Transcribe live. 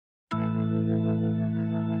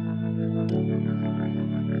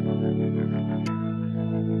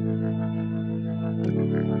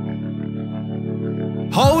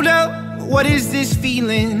What is this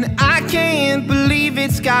feeling? I can't believe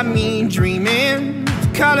it's got me dreaming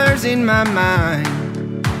of colors in my mind.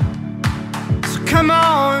 So come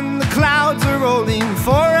on, the clouds are rolling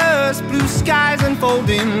for us, blue skies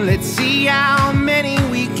unfolding. Let's see how many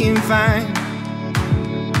we can find.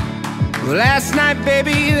 Well, last night,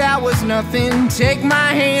 baby, that was nothing. Take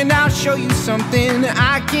my hand, I'll show you something.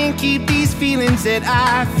 I can't keep these feelings that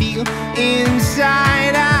I feel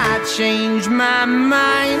inside. I changed my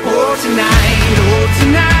mind. Oh, tonight,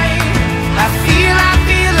 I feel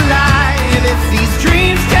alive. If these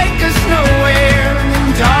dreams take us nowhere,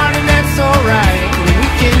 then darling, that's alright. We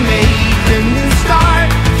can make a new start,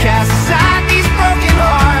 cast aside these broken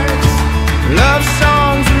hearts. Love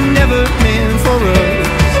songs were never meant for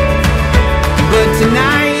us, but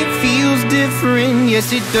tonight feels different.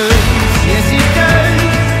 Yes, it does. Yes, it does.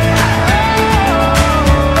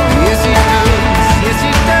 Yes, it does. Yes,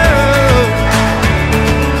 it does.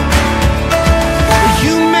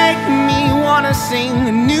 You make me wanna sing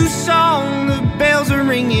a new song. The bells are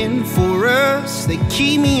ringing for us. They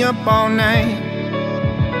keep me up all night.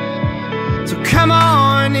 So come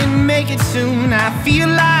on and make it soon. I feel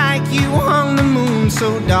like you hung the moon.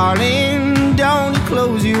 So darling, don't you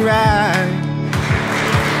close your eyes.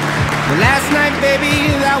 Well, last night, baby,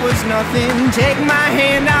 that was nothing. Take my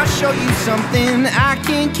hand, I'll show you something. I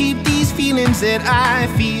can't keep these feelings that I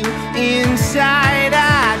feel inside.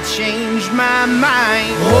 I changed my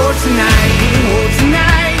mind. Oh,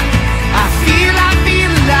 tonight, I feel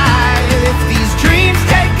alive. If these dreams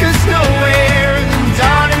take us nowhere, then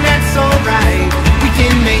darling, that's alright. We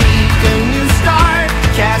can make a new start,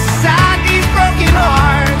 cast aside these broken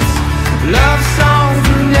hearts. Love songs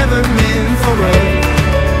were never meant for us,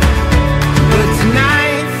 but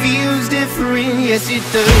tonight feels different. Yes, it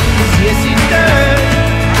does. Yes, it does.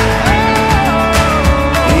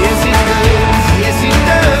 Yes, it does. Yes, it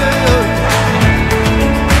does.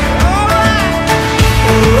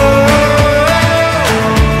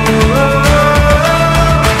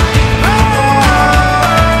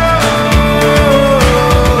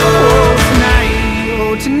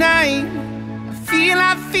 Tonight,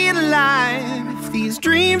 I feel alive. If these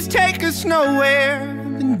dreams take us nowhere,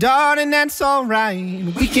 then darling, that's alright.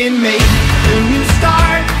 We can make a new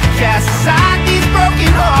start, cast aside these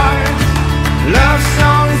broken hearts. Love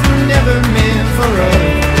songs were never meant for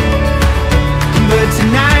us, but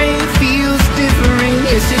tonight feels different.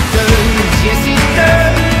 Yes, it does.